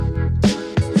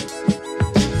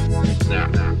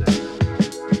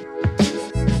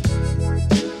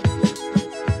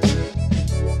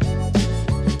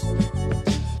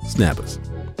whippersnappers.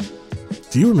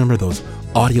 Do you remember those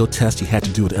audio tests you had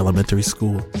to do at elementary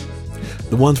school?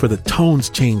 The ones where the tones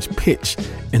change pitch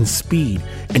and speed,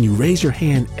 and you raise your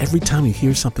hand every time you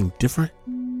hear something different?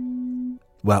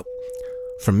 Well,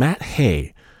 for Matt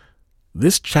Hay,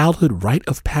 this childhood rite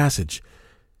of passage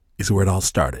is where it all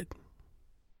started.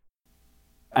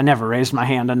 I never raised my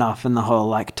hand enough in the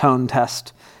whole tone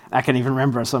test. I can even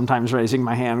remember sometimes raising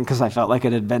my hand because I felt like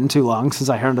it had been too long since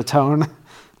I heard a tone.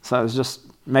 So I was just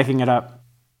making it up.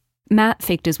 Matt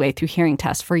faked his way through hearing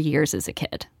tests for years as a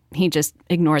kid. He just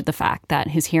ignored the fact that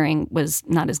his hearing was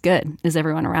not as good as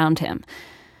everyone around him.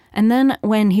 And then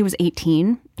when he was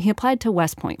 18, he applied to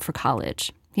West Point for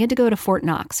college. He had to go to Fort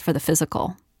Knox for the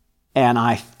physical. And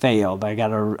I failed. I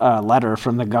got a letter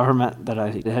from the government that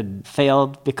I had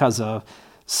failed because of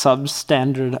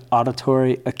substandard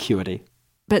auditory acuity.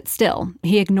 But still,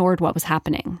 he ignored what was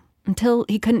happening until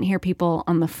he couldn't hear people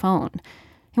on the phone.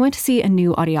 He went to see a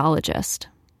new audiologist.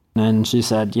 And she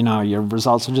said, your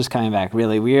results are just coming back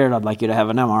really weird. I'd like you to have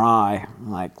an MRI.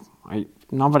 I'm like,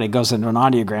 nobody goes into an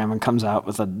audiogram and comes out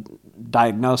with a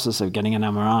diagnosis of getting an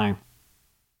MRI.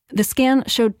 The scan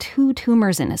showed 2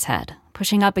 tumors in his head,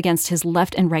 pushing up against his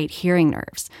left and right hearing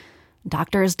nerves.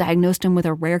 Doctors diagnosed him with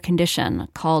a rare condition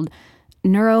called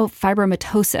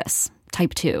neurofibromatosis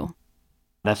type 2.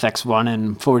 It affects 1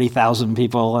 in 40,000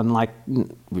 people, and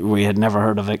we had never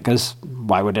heard of it because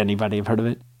why would anybody have heard of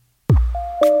it?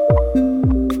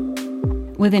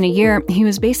 Within a year, he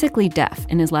was basically deaf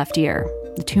in his left ear.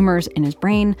 The tumors in his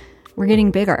brain were getting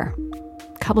bigger.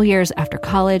 A couple years after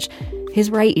college, his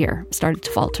right ear started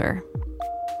to falter.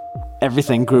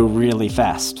 Everything grew really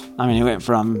fast. It went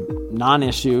from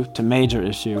non-issue to major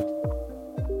issue.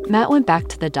 Matt went back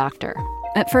to the doctor.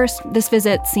 At first, this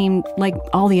visit seemed like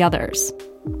all the others.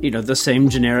 The same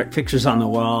generic pictures on the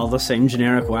wall, the same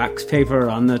generic wax paper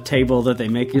on the table that they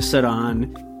make you sit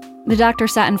on. The doctor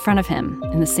sat in front of him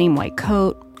in the same white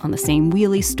coat, on the same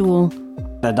wheelie stool.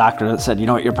 The doctor said,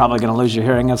 you're probably going to lose your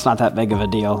hearing. It's not that big of a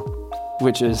deal,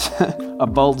 which is a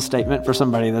bold statement for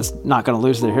somebody that's not going to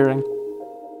lose their hearing.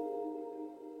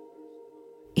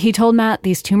 He told Matt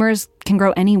these tumors can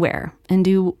grow anywhere and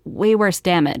do way worse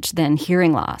damage than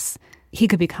hearing loss. He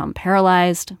could become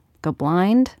paralyzed, go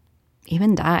blind,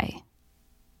 even die.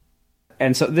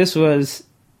 And so this was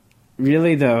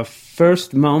really the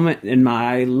first moment in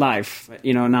my life,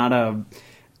 not a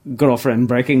girlfriend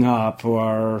breaking up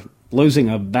or losing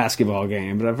a basketball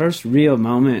game, but a first real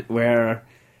moment where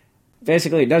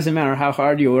basically it doesn't matter how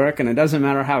hard you work and it doesn't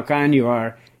matter how kind you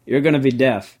are, you're going to be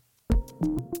deaf.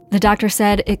 The doctor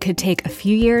said it could take a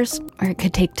few years or it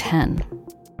could take 10.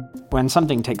 When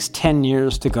something takes 10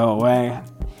 years to go away,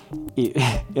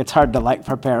 it's hard to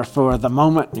prepare for the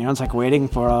moment. It's like waiting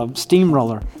for a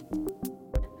steamroller.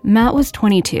 Matt was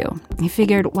 22. He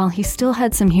figured while he still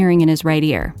had some hearing in his right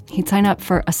ear, he'd sign up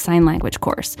for a sign language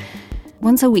course.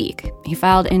 Once a week, he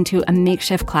filed into a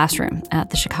makeshift classroom at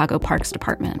the Chicago Parks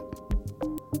Department.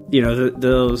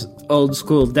 Those old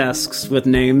school desks with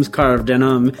names carved in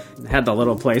them had the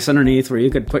little place underneath where you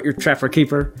could put your trapper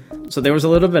keeper. So there was a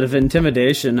little bit of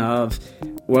intimidation of,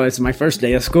 well, it's my first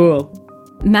day of school.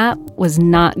 Matt was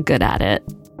not good at it.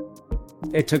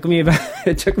 It took me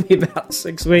about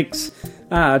 6 weeks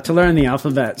to learn the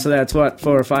alphabet. So that's 4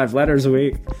 or 5 letters a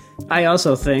week. I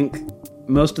also think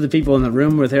most of the people in the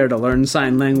room were there to learn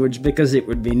sign language because it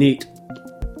would be neat.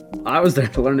 I was there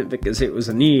to learn it because it was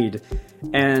a need.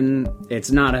 And it's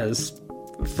not as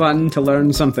fun to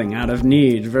learn something out of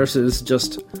need versus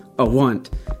just a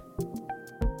want.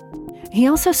 He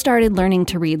also started learning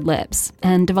to read lips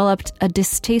and developed a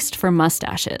distaste for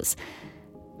mustaches.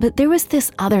 But there was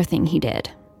this other thing he did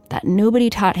that nobody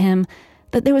taught him,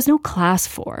 that there was no class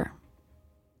for.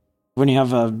 When you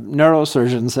have a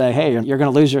neurosurgeon say, hey, you're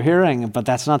going to lose your hearing, but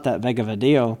that's not that big of a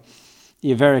deal,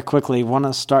 you very quickly want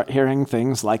to start hearing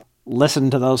things like listen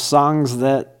to those songs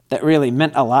that really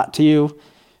meant a lot to you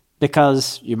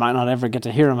because you might not ever get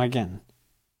to hear them again.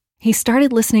 He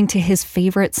started listening to his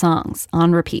favorite songs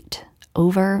on repeat,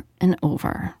 over and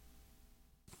over.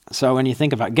 So when you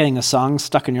think about getting a song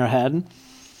stuck in your head,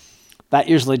 that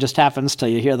usually just happens till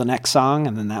you hear the next song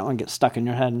and then that one gets stuck in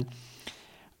your head.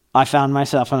 I found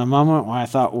myself in a moment where I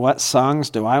thought, what songs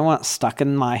do I want stuck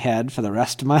in my head for the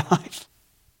rest of my life?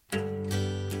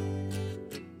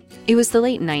 It was the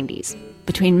late 90s.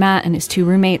 Between Matt and his 2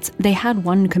 roommates, they had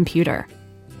one computer.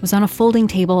 It was on a folding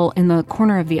table in the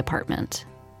corner of the apartment.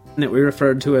 That we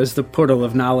referred to as the portal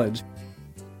of knowledge.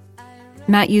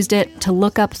 Matt used it to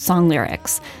look up song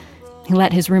lyrics. He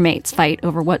let his roommates fight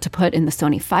over what to put in the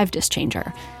Sony 5-disc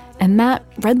changer. And Matt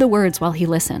read the words while he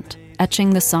listened,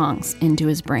 etching the songs into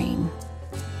his brain.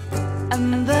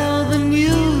 And there the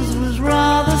Muse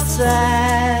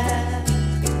sad.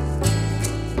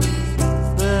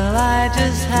 Well, I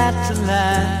just had to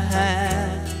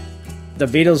laugh. The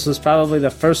Beatles was probably the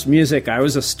first music I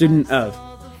was a student of.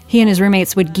 He and his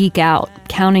roommates would geek out,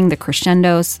 counting the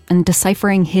crescendos and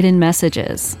deciphering hidden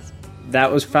messages.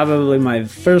 That was probably my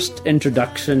first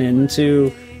introduction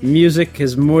into music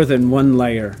is more than one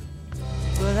layer.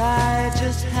 But I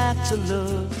just had to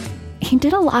look. He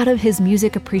did a lot of his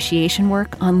music appreciation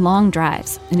work on long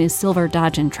drives in his silver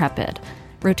Dodge Intrepid,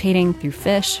 rotating through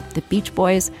Fish, the Beach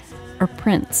Boys, or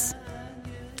Prince.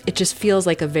 It just feels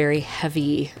like a very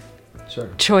heavy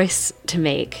choice to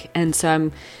make. And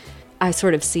so I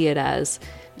sort of see it as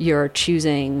you're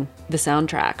choosing the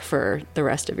soundtrack for the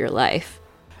rest of your life.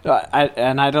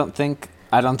 I don't think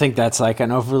that's like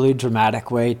an overly dramatic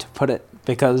way to put it,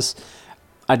 because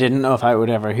I didn't know if I would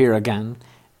ever hear again.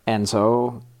 And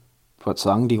so, what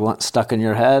song do you want stuck in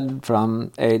your head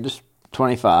from age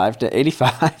 25 to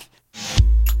 85?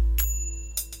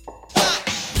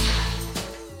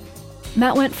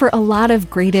 Matt went for a lot of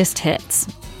greatest hits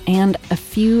and a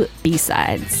few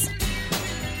B-sides.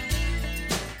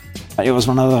 It was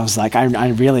one of those, like, I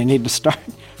really need to start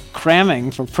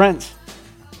cramming for Prince.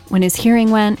 When his hearing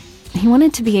went, he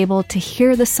wanted to be able to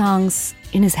hear the songs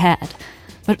in his head,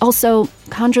 but also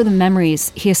conjure the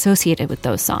memories he associated with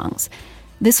those songs.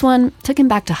 This one took him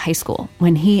back to high school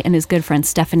when he and his good friend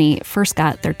Stephanie first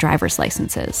got their driver's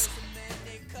licenses.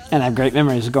 And I have great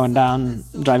memories of driving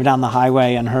down the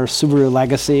highway in her Subaru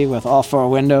Legacy with all four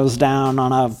windows down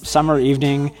on a summer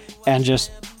evening, and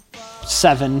just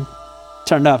 7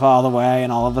 turned up all the way,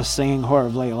 and all of us singing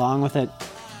horribly along with it.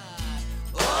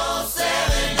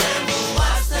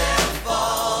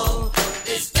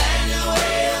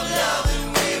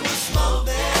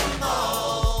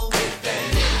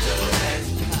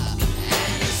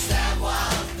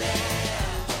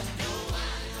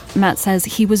 Matt says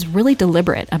he was really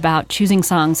deliberate about choosing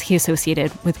songs he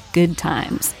associated with good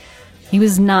times. He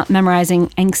was not memorizing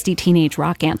angsty teenage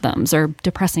rock anthems or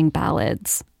depressing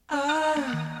ballads.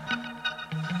 I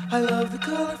love the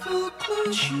colorful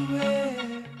clothes you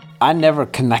wear. I never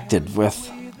connected with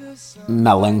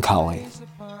melancholy.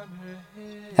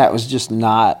 That was just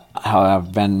not how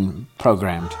I've been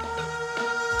programmed.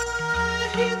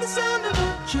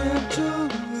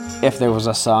 If there was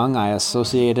a song I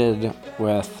associated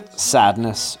with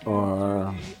sadness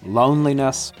or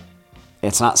loneliness,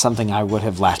 it's not something I would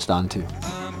have latched onto.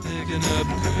 I'm picking up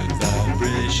good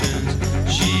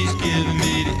vibrations. She's giving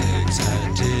me the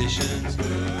excitations.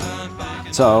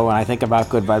 So when I think about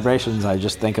good vibrations, I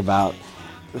just think about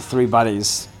 3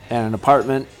 buddies in an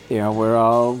apartment. You know, we're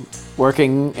all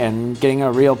working and getting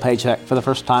a real paycheck for the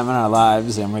first time in our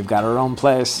lives, and we've got our own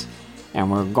place,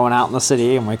 and we're going out in the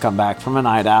city, and we come back from a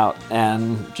night out,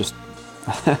 and just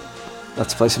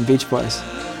let's play some Beach Boys.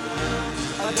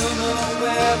 I don't know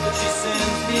where, but she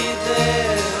sends me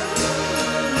there.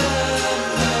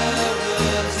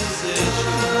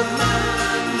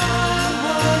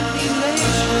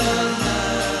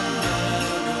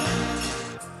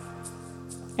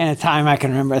 And at a time I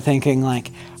can remember thinking, like,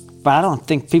 but I don't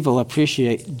think people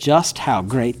appreciate just how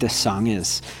great this song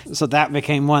is. So that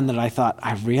became one that I thought,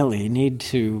 I really need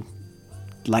to,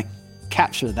 like,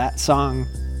 capture that song.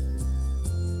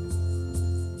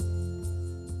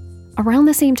 Around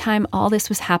the same time all this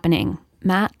was happening,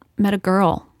 Matt met a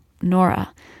girl,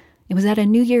 Nora. It was at a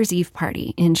New Year's Eve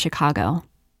party in Chicago.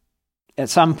 At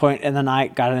some point in the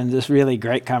night, got into this really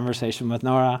great conversation with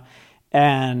Nora,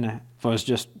 and was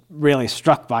just really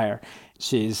struck by her.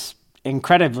 She's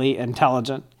incredibly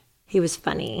intelligent. He was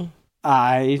funny.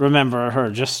 I remember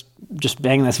her just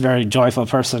being this very joyful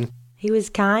person. He was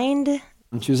kind.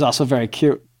 And she was also very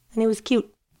cute. And he was cute.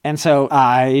 And so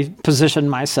I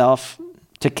positioned myself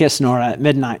to kiss Nora at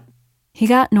midnight. He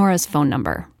got Nora's phone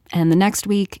number, and the next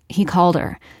week he called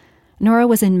her. Nora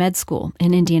was in med school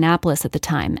in Indianapolis at the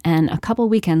time, and a couple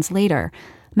weekends later,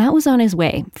 Matt was on his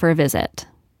way for a visit.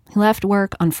 He left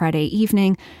work on Friday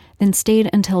evening, then stayed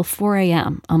until 4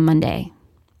 a.m. on Monday.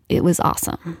 It was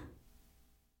awesome.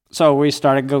 So we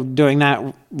started doing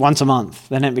that once a month.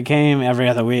 Then it became every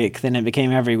other week. Then it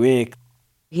became every week.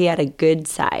 He had a good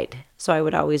side. So I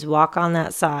would always walk on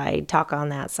that side, talk on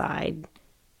that side.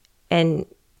 And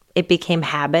it became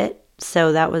habit.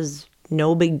 So that was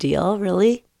no big deal,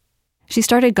 really. She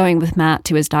started going with Matt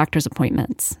to his doctor's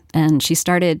appointments. And she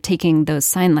started taking those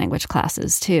sign language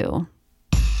classes, too.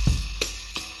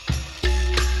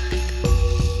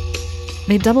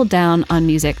 They doubled down on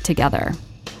music together.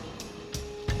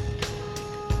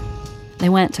 They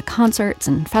went to concerts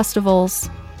and festivals.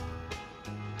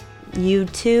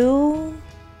 U2.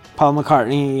 Paul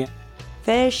McCartney.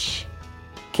 Fish.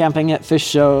 KQED. camping at fish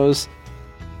shows.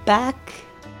 Back.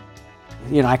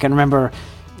 I can remember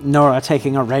Nora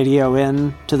taking a radio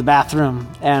in to the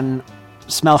bathroom and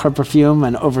smell her perfume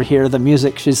and overhear the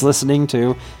music she's listening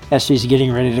to as she's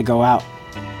getting ready to go out.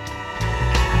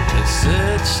 The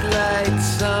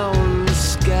searchlights on the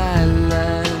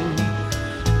skyline,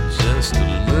 just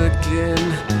looking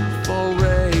for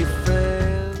a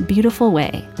friend. Beautiful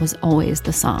Way was always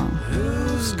the song.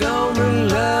 Who's gonna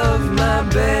love my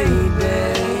baby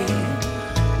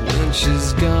when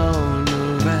she's gone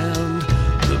around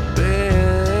the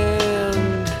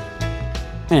bend?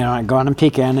 I go on and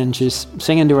peek in, and she's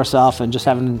singing to herself and just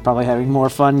probably having more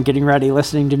fun getting ready,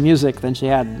 listening to music than she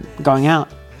had going out.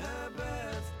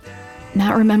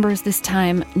 Matt remembers this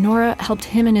time Nora helped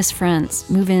him and his friends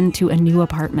move into a new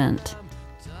apartment.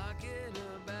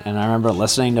 And I remember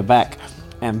listening to Beck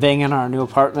and being in our new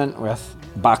apartment with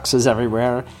boxes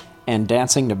everywhere and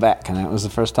dancing to Beck. And that was the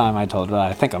first time I told her,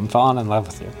 I think I'm falling in love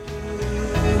with you.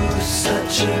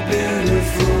 Such a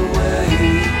beautiful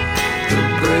way to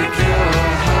break your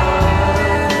heart.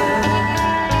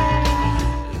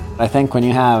 I think when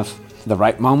you have the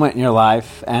right moment in your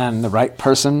life and the right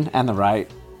person and the right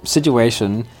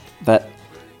situation, that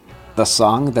the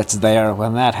song that's there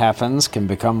when that happens can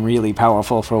become really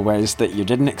powerful for ways that you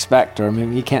didn't expect or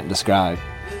maybe you can't describe.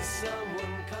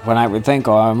 When I would think,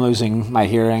 I'm losing my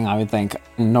hearing, I would think,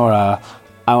 Nora,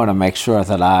 I want to make sure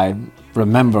that I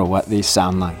remember what these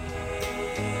sound like.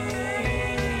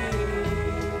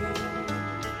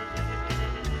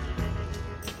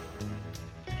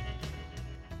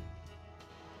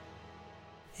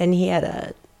 And he had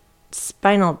a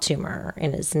spinal tumor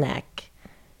in his neck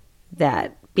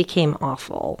that became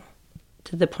awful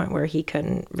to the point where he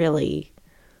couldn't really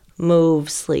move,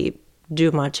 sleep, do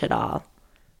much at all.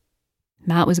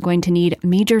 Matt was going to need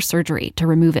major surgery to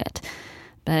remove it,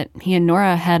 but he and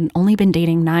Nora had only been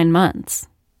dating 9 months.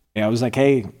 I was like,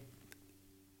 hey,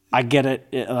 I get it.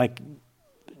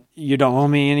 You don't owe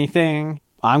me anything.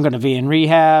 I'm going to be in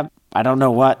rehab. I don't know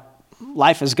what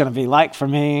life is going to be like for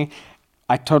me.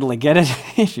 I totally get it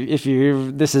if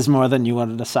this is more than you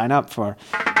wanted to sign up for.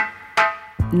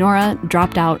 Nora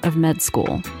dropped out of med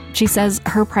school. She says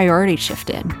her priorities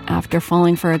shifted after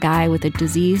falling for a guy with a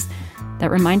disease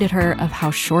that reminded her of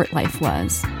how short life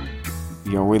was.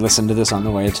 We listened to this on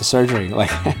the way to surgery.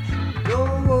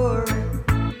 Don't worry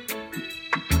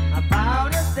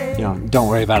about a thing. Don't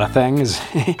worry about a thing is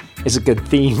a good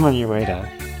theme on your way to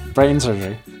brain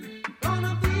surgery.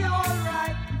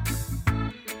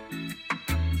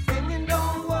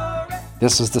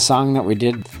 This is the song that we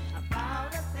did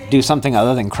do something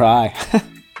other than cry.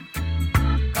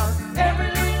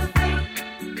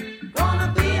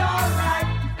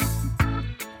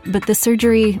 But the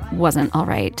surgery wasn't all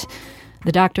right.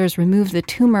 The doctors removed the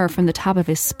tumor from the top of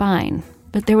his spine,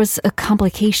 but there was a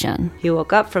complication. He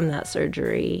woke up from that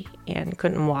surgery and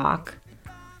couldn't walk.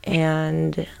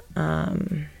 And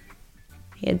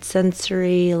he had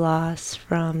sensory loss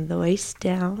from the waist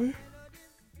down.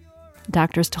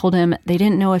 Doctors told him they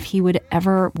didn't know if he would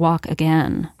ever walk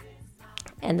again.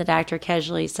 And the doctor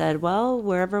casually said, well,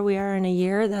 wherever we are in a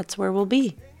year, that's where we'll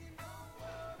be.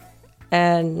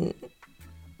 And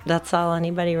that's all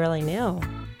anybody really knew.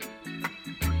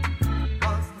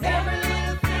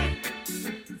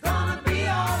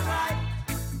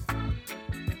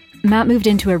 Matt moved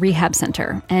into a rehab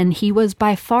center, and he was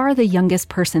by far the youngest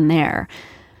person there.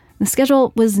 The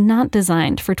schedule was not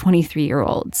designed for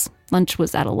 23-year-olds. Lunch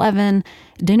was at 11,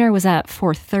 dinner was at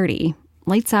 4:30,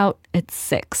 lights out at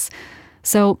 6.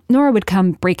 So Nora would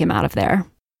come break him out of there.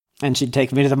 And she'd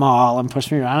take me to the mall and push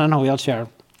me around in a wheelchair.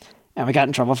 And we got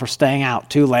in trouble for staying out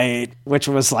too late, which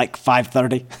was like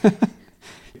 5:30.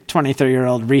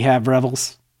 23-year-old rehab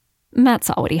rebels. Matt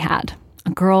saw what he had.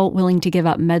 A girl willing to give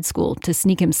up med school to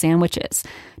sneak him sandwiches,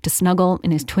 to snuggle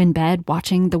in his twin bed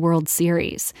watching the World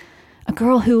Series. A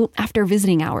girl who, after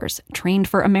visiting hours, trained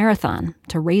for a marathon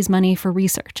to raise money for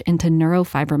research into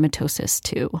neurofibromatosis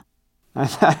too.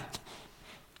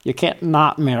 You can't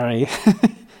not marry.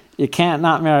 You can't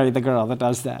not marry the girl that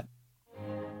does that.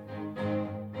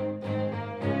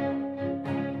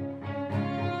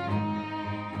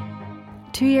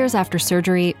 Two years after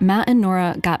surgery, Matt and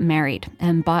Nora got married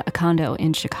and bought a condo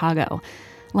in Chicago.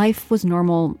 Life was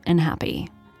normal and happy.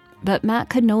 But Matt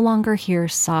could no longer hear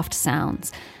soft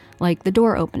sounds, like the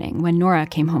door opening when Nora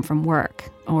came home from work,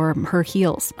 or her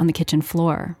heels on the kitchen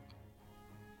floor.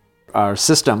 Our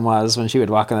system was, when she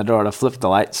would walk in the door, to flip the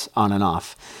lights on and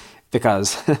off,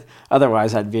 because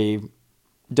otherwise I'd be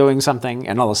doing something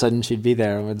and all of a sudden she'd be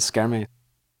there. It would scare me.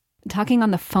 Talking on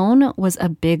the phone was a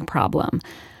big problem.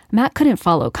 Matt couldn't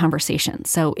follow conversation,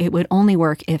 so it would only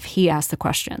work if he asked the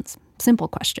questions, simple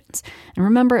questions. And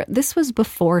remember, this was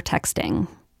before texting.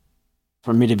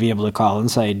 For me to be able to call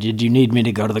and say, did you need me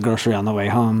to go to the grocery on the way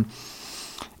home?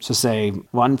 She'll say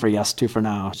 1 for yes, 2 for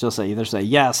no. She'll either say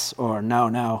yes or no,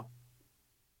 no.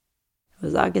 It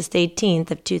was August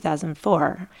 18th of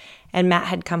 2004, and Matt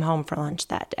had come home for lunch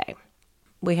that day.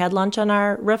 We had lunch on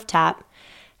our rooftop,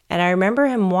 and I remember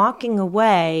him walking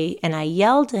away, and I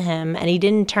yelled to him, and he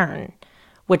didn't turn,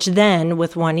 which then,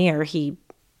 with one ear, he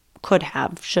could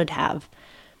have, should have.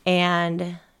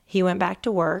 And he went back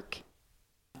to work.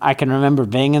 I can remember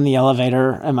being in the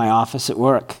elevator in my office at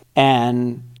work,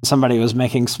 and somebody was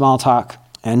making small talk,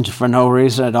 and for no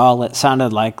reason at all, it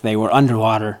sounded like they were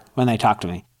underwater when they talked to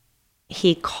me.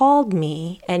 He called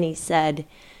me, and he said,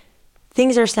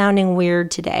 things are sounding weird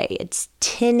today. It's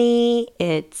tinny,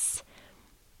 it's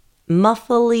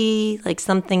muffly, like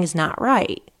something's not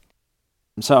right.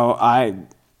 So I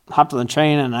hopped on the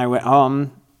train, and I went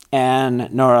home,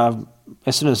 and Nora,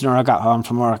 as soon as Nora got home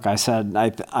from work, I said,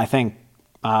 I think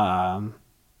we're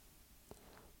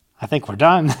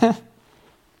done.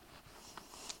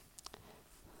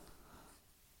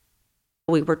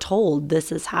 We were told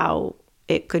this is how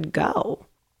it could go.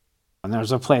 And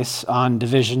there's a place on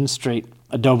Division Street,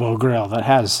 Adobo Grill, that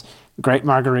has great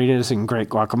margaritas and great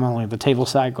guacamole, the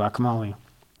tableside guacamole.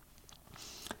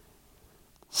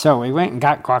 So we went and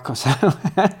got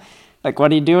guacamole. Like, what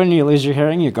do you do when you lose your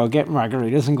hearing? You go get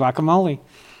margaritas and guacamole.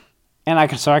 And I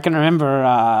can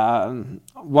remember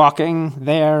walking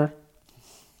there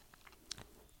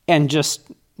and just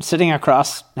sitting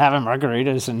across having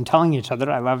margaritas and telling each other,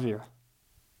 I love you.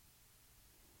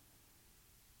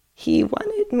 He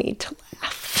wanted me to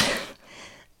laugh.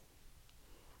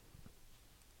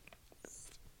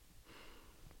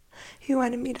 He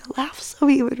wanted me to laugh so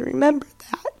he would remember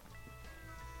that.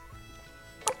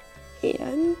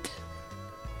 And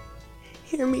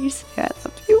hear me say I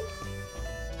love you.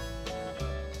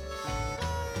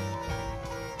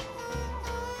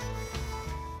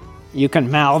 You can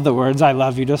mouth the words I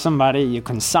love you to somebody. You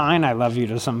can sign I love you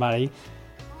to somebody.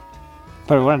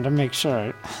 But I wanted to make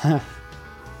sure.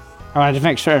 I wanted to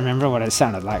make sure I remember what it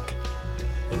sounded like.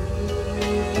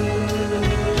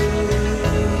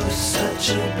 Such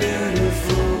a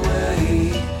beautiful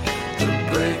way to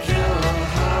break your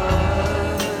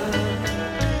heart.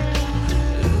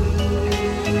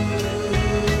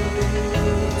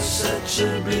 Such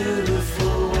a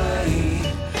beautiful way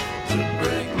to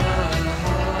break my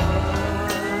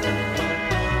heart.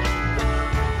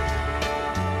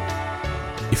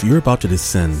 If you're about to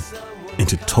descend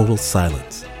into total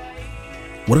silence,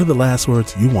 what are the last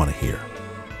words you want to hear?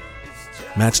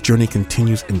 Matt's journey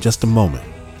continues in just a moment.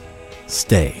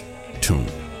 Stay tuned.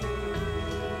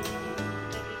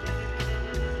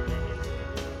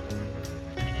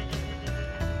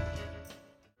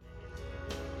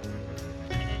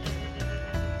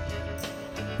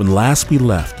 When last we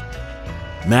left,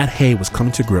 Matt Hay was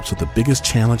coming to grips with the biggest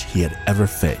challenge he had ever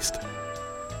faced: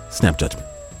 snap judgment.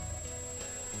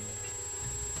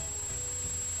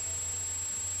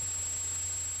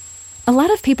 A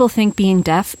lot of people think being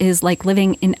deaf is like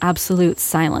living in absolute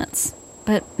silence,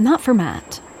 but not for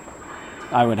Matt.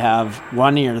 I would have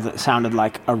one ear that sounded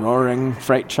like a roaring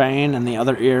freight train, and the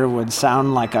other ear would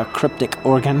sound like a cryptic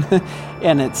organ,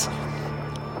 and it's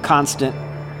constant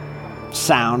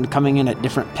sound coming in at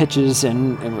different pitches,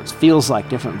 and it feels like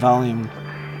different volume.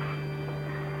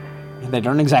 They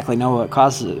don't exactly know what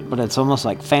causes it, but it's almost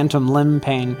like phantom limb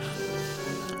pain,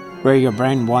 where your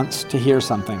brain wants to hear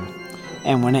something,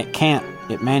 and when it can't,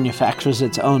 it manufactures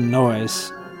its own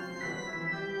noise.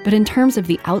 But in terms of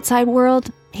the outside world,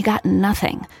 he got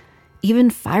nothing. Even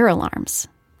fire alarms.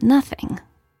 Nothing.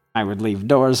 I would leave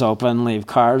doors open, leave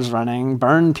cars running,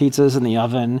 burn pizzas in the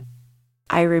oven.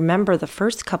 I remember the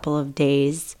first couple of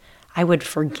days, I would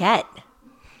forget.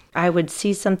 I would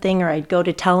see something, or I'd go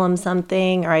to tell him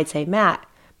something, or I'd say, Matt.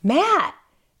 And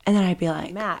then I'd be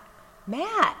like, Matt.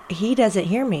 He doesn't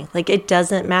hear me. Like, it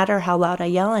doesn't matter how loud I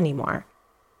yell anymore.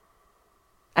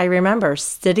 I remember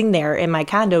sitting there in my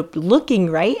condo,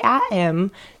 looking right at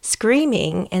him,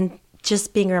 screaming, and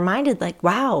just being reminded, like,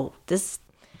 wow, this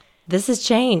has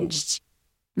changed.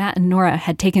 Matt and Nora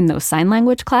had taken those sign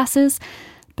language classes,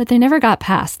 but they never got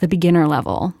past the beginner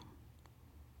level.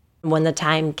 When the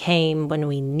time came when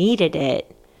we needed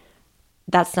it,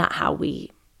 that's not how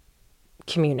we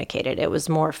communicated. It was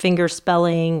more finger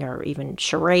spelling or even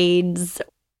charades.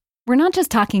 We're not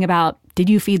just talking about, did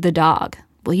you feed the dog?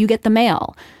 Will you get the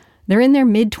mail? They're in their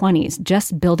mid-20s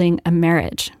just building a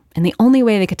marriage, and the only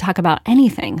way they could talk about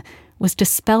anything was to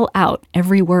spell out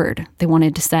every word they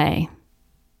wanted to say.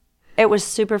 It was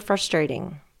super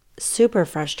frustrating. Super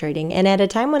frustrating. And at a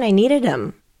time when I needed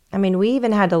him. I mean, we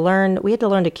had to learn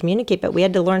to communicate, but we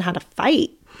had to learn how to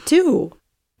fight, too.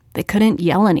 They couldn't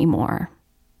yell anymore.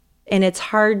 And it's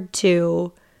hard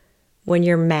to, when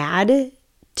you're mad,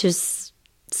 to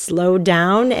slow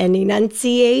down and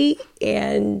enunciate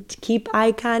and keep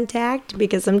eye contact,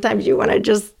 because sometimes you want to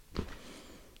just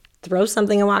throw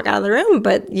something and walk out of the room,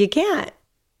 but you can't.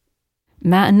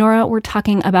 Matt and Nora were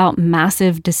talking about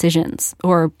massive decisions,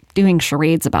 or doing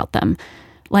charades about them,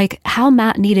 like how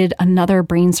Matt needed another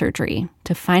brain surgery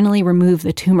to finally remove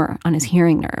the tumor on his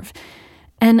hearing nerve.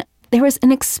 And there was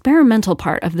an experimental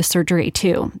part of the surgery,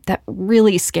 too, that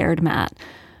really scared Matt.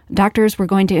 Doctors were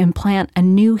going to implant a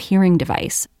new hearing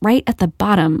device right at the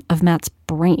bottom of Matt's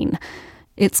brain.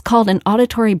 It's called an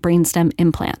auditory brainstem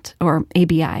implant, or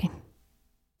ABI.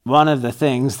 One of the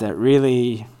things that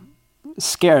really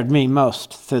scared me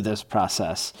most through this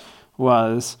process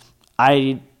was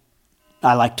I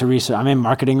like to research. I'm in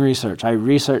marketing research. I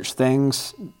research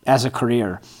things as a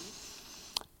career.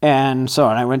 And so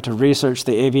when I went to research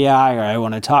the ABI, or I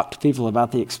want to talk to people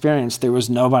about the experience, there was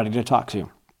nobody to talk to.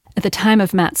 At the time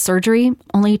of Matt's surgery,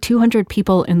 only 200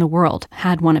 people in the world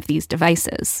had one of these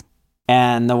devices.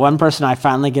 And the one person I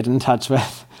finally get in touch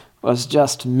with was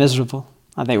just miserable.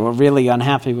 They were really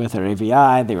unhappy with their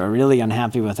ABI. They were really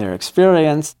unhappy with their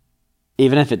experience.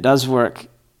 Even if it does work,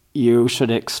 you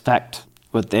should expect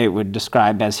what they would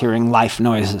describe as hearing life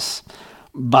noises,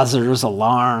 buzzers,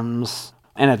 alarms.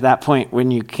 And at that point,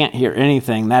 when you can't hear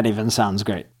anything, that even sounds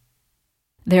great.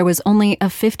 There was only a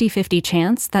 50-50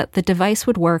 chance that the device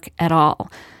would work at all.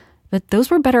 But those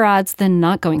were better odds than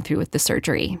not going through with the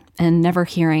surgery and never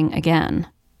hearing again.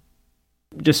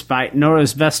 Despite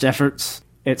Nora's best efforts,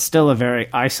 it's still a very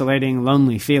isolating,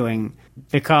 lonely feeling,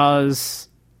 because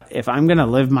if I'm going to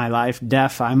live my life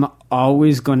deaf, I'm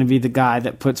always going to be the guy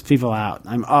that puts people out.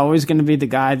 I'm always going to be the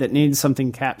guy that needs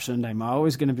something captioned. I'm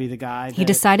always going to be the guy that... He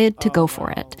decided to go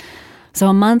for it. So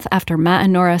a month after Matt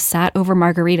and Nora sat over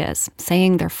margaritas,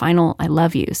 saying their final I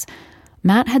love yous,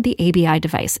 Matt had the ABI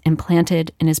device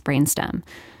implanted in his brainstem.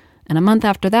 And a month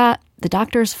after that, the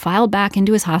doctors filed back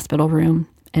into his hospital room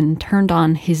and turned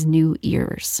on his new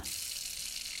ears.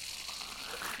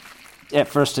 At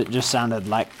first, it just sounded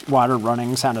like water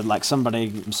running, sounded like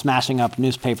somebody smashing up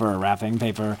newspaper or wrapping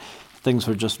paper. Things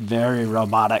were just very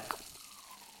robotic.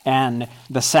 And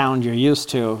the sound you're used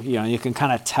to, you can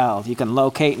kind of tell. You can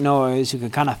locate noise, you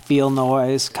can kind of feel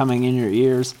noise coming in your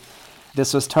ears.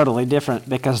 This was totally different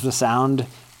because the sound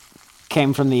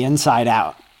came from the inside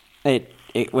out.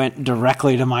 It went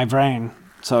directly to my brain.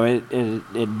 So it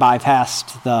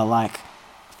bypassed the,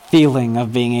 feeling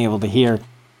of being able to hear.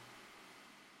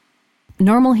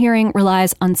 Normal hearing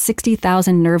relies on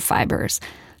 60,000 nerve fibers.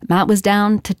 Matt was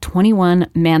down to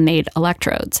 21 man-made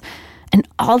electrodes. And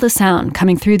all the sound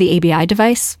coming through the ABI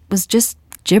device was just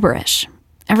gibberish.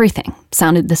 Everything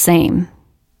sounded the same.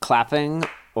 Clapping,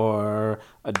 or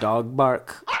a dog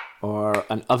bark, or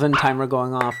an oven timer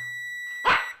going off.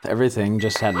 Everything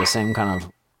just had the same kind of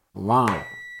wrong,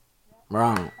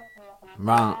 wrong,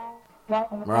 wrong,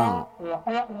 wrong.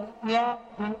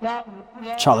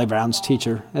 Charlie Brown's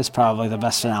Teacher is probably the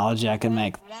best analogy I can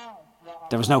make.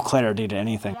 There was no clarity to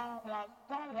anything.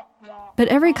 But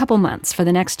every couple months for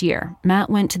the next year, Matt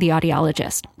went to the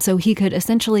audiologist so he could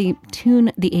essentially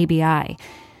tune the ABI.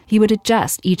 He would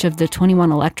adjust each of the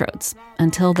 21 electrodes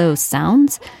until those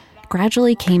sounds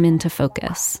gradually came into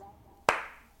focus.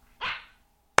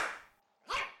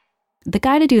 The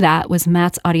guy to do that was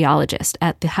Matt's audiologist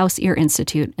at the House Ear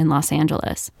Institute in Los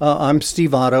Angeles. I'm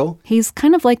Steve Otto. He's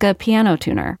kind of like a piano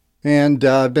tuner. And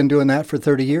I've been doing that for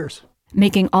 30 years.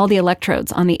 Making all the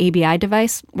electrodes on the ABI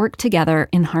device work together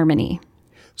in harmony.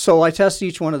 So I test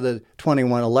each one of the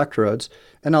 21 electrodes,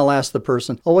 and I'll ask the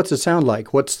person, what's it sound like?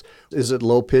 Is it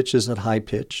low pitch? Is it high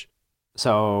pitch?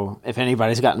 So if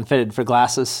anybody's gotten fitted for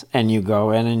glasses and you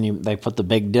go in and they put the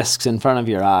big discs in front of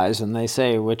your eyes and they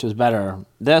say, which is better,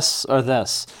 this or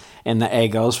this? And the A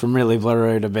goes from really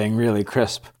blurry to being really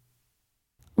crisp.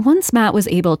 Once Matt was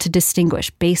able to distinguish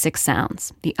basic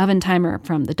sounds, the oven timer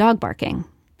from the dog barking,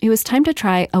 it was time to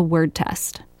try a word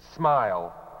test.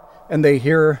 Smile. And they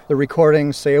hear the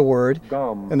recording say a word,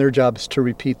 Gum. and their job is to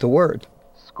repeat the word.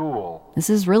 School. This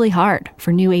is really hard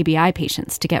for new ABI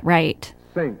patients to get right.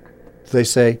 Think. They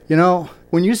say,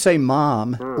 when you say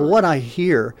mom, what I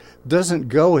hear doesn't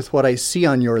go with what I see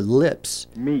on your lips.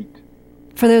 Meet.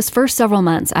 For those first several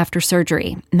months after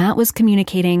surgery, Matt was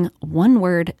communicating one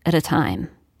word at a time.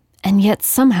 And yet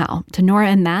somehow, to Nora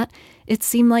and Matt, it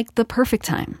seemed like the perfect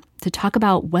time to talk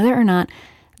about whether or not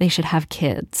they should have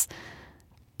kids.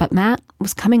 But Matt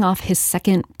was coming off his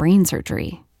second brain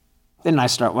surgery. Then I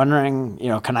start wondering,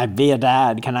 can I be a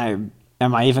dad?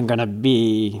 Am I even going to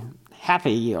be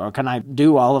happy? Or can I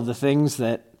do all of the things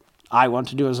that I want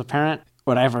to do as a parent?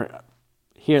 Would I ever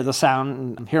hear the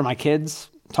sound and hear my kids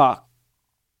talk?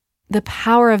 The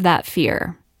power of that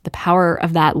fear, the power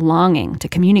of that longing to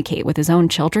communicate with his own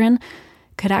children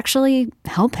could actually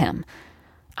help him.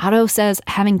 Otto says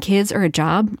having kids or a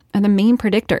job are the main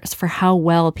predictors for how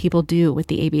well people do with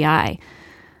the ABI.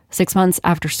 6 months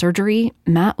after surgery,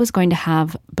 Matt was going to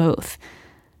have both.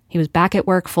 He was back at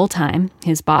work full-time.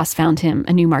 His boss found him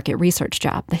a new market research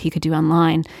job that he could do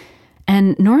online.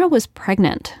 And Nora was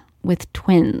pregnant with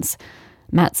twins.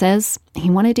 Matt says he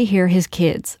wanted to hear his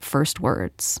kids' first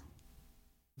words.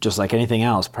 Just like anything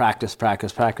else, practice,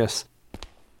 practice, practice.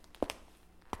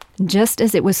 Just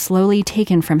as it was slowly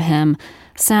taken from him,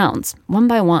 sounds, one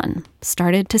by one,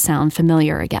 started to sound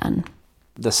familiar again.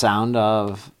 The sound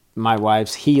of my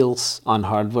wife's heels on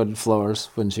hardwood floors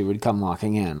when she would come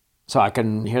walking in. So I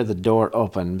couldn't hear the door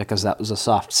open because that was a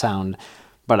soft sound,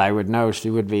 but I would know she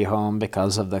would be home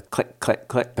because of the click, click,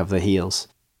 click of the heels.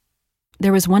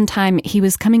 There was one time he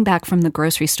was coming back from the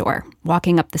grocery store,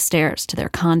 walking up the stairs to their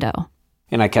condo.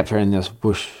 And I kept hearing this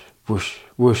whoosh, whoosh,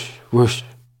 whoosh, whoosh.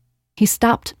 He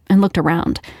stopped and looked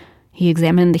around. He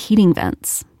examined the heating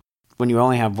vents. When you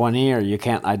only have one ear, you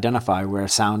can't identify where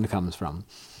sound comes from.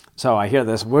 So I hear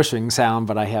this whooshing sound,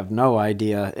 but I have no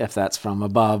idea if that's from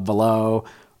above, below,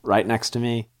 right next to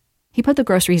me. He put the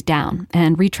groceries down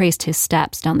and retraced his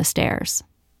steps down the stairs.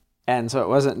 And so it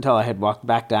wasn't until I had walked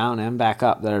back down and back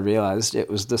up that I realized it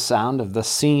was the sound of the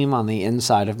seam on the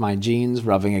inside of my jeans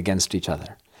rubbing against each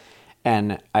other.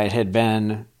 And it had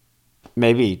been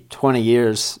maybe 20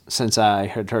 years since I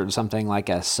had heard something like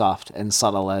as soft and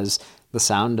subtle as the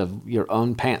sound of your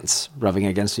own pants rubbing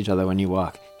against each other when you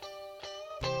walk.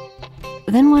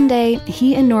 Then one day,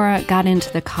 he and Nora got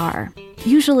into the car.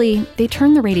 Usually, they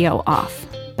turn the radio off.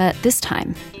 But this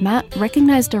time, Matt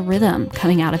recognized a rhythm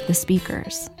coming out of the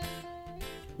speakers.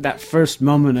 That first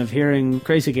moment of hearing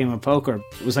Crazy Game of Poker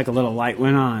was like a little light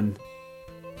went on.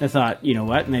 I thought, you know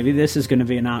what, maybe this is going to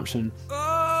be an option.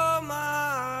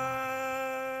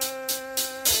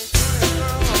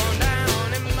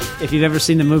 If you've ever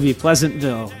seen the movie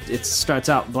Pleasantville, it starts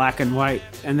out black and white,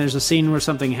 and there's a scene where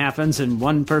something happens and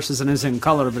one person is in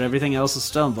color, but everything else is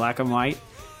still in black and white,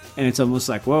 and it's almost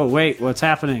like, whoa, wait, what's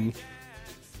happening?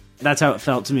 That's how it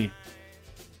felt to me.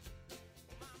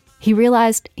 He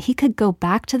realized he could go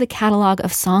back to the catalog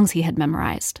of songs he had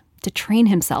memorized to train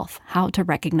himself how to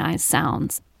recognize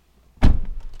sounds.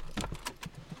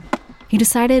 He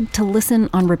decided to listen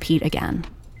on repeat again.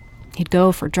 He'd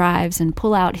go for drives and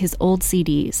pull out his old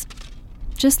CDs.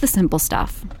 Just the simple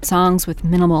stuff, songs with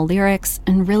minimal lyrics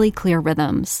and really clear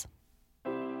rhythms.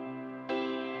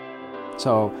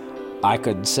 So I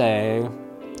could say,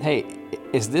 hey,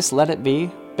 is this Let It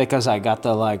Be? Because I got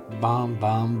the bum,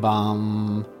 bum,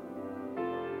 bum.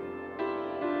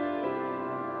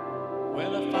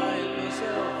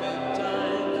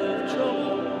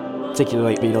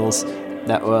 Particularly Beatles,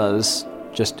 that was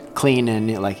just clean and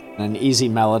like an easy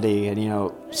melody,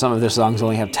 and some of their songs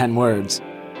only have 10 words.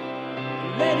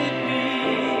 Let it be,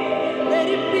 let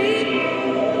it be,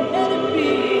 let it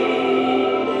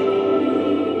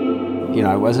be.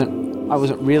 I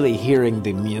wasn't really hearing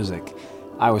the music.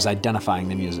 I was identifying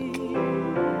the music.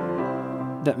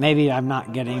 That maybe I'm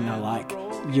not getting the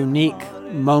unique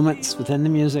moments within the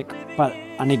music, but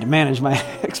I need to manage my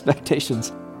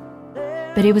expectations.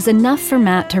 But it was enough for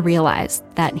Matt to realize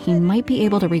that he might be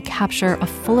able to recapture a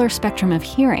fuller spectrum of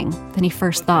hearing than he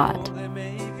first thought.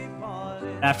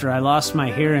 After I lost my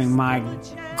hearing, my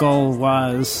goal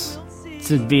was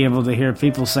to be able to hear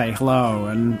people say hello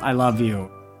and I love you.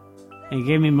 It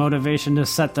gave me motivation to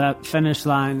set that finish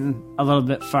line a little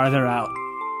bit farther out.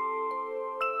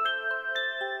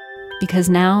 Because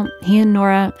now he and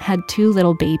Nora had 2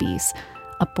 little babies,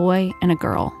 a boy and a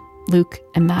girl, Luke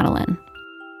and Madeline.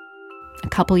 A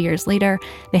couple years later,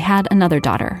 they had another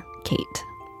daughter, Kate.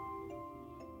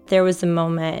 There was a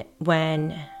moment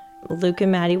when Luke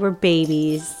and Maddie were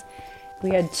babies.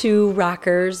 We had 2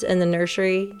 rockers in the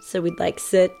nursery, so we'd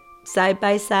sit side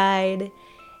by side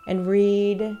and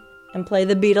read and play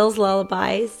the Beatles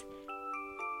lullabies.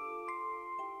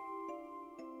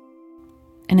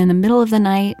 And in the middle of the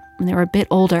night, when they were a bit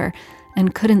older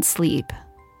and couldn't sleep,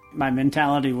 my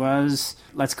mentality was,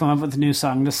 let's come up with a new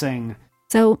song to sing.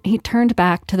 So he turned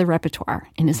back to the repertoire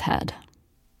in his head.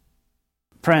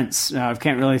 Prince. I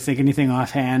can't really think anything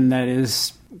offhand that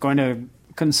is going to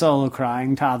console a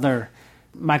crying toddler.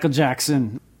 Michael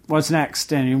Jackson. What's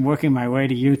next? And working my way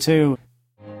to U2.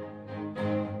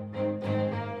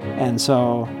 And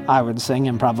so I would sing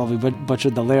and probably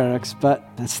butchered the lyrics, but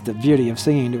that's the beauty of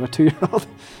singing to a 2-year-old.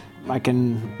 I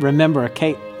can remember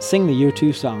Kate, sing the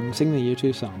U2 song, sing the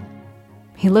U2 song.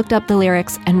 He looked up the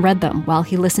lyrics and read them while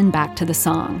he listened back to the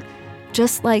song,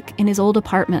 just like in his old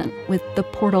apartment with the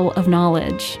portal of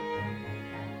knowledge.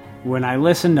 When I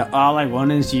listen to All I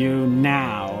Want Is You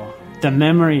now, the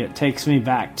memory it takes me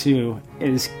back to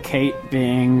is Kate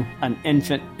being an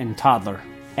infant and toddler.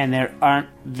 And there aren't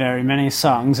very many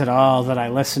songs at all that I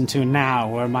listen to now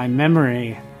where my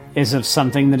memory is of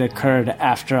something that occurred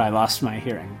after I lost my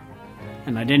hearing.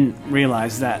 And I didn't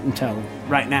realize that until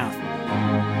right now.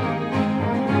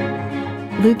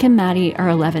 Luke and Maddie are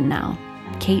 11 now.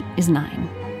 Kate is 9.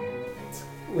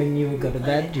 When you would go to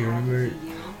bed, do you remember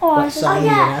what song you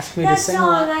would ask me to sing?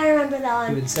 I remember that one.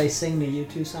 You would say, sing the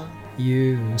U2 song?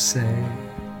 You say...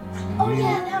 Oh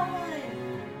yeah, that one.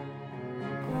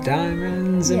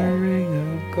 Diamonds in a ring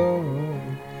of gold.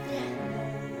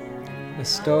 A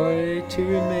story to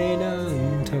remain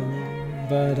untold,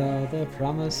 but all the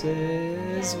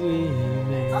promises we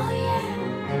made. Oh yeah.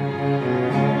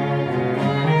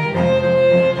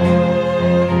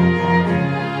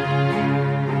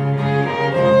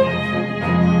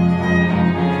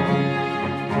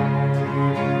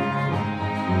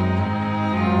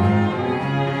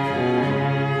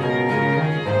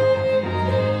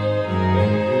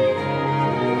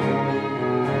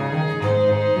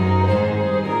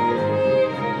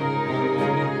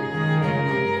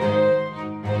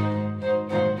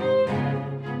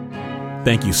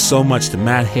 Thank you so much to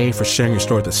Matt Hay for sharing your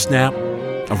story at the Snap.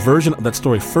 A version of that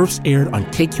story first aired on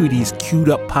KQED's Queued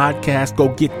Up podcast. Go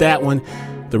get that one.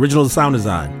 The original sound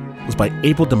design was by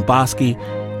April Dembosky.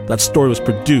 That story was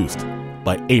produced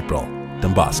by April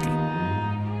Dembosky.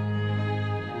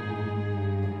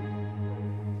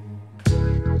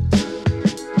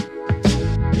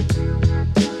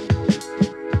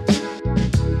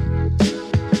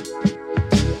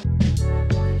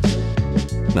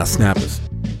 Now, Snappers,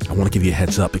 I want to give you a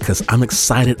heads up because I'm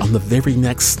excited on the very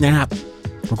next Snap.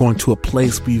 We're going to a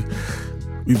place we've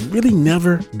really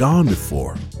never gone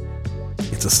before.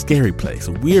 It's a scary place,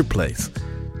 a weird place,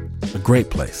 a great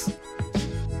place.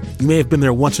 You may have been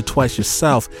there once or twice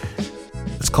yourself.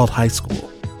 It's called high school.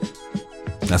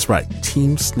 That's right.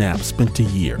 Team Snap spent a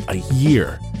year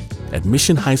at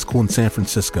Mission High School in San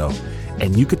Francisco,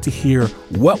 and you get to hear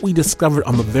what we discovered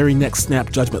on the very next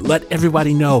Snap Judgment. Let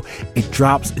everybody know it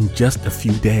drops in just a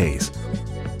few days.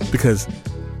 Because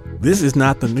this is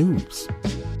not the news.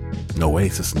 No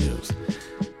Oasis news.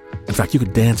 In fact, you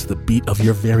could dance to the beat of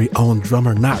your very own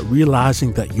drummer, not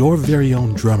realizing that your very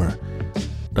own drummer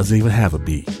doesn't even have a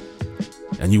beat.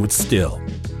 And you would still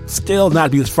not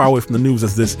be as far away from the news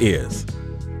as this is.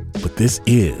 But this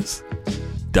is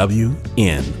WNYC.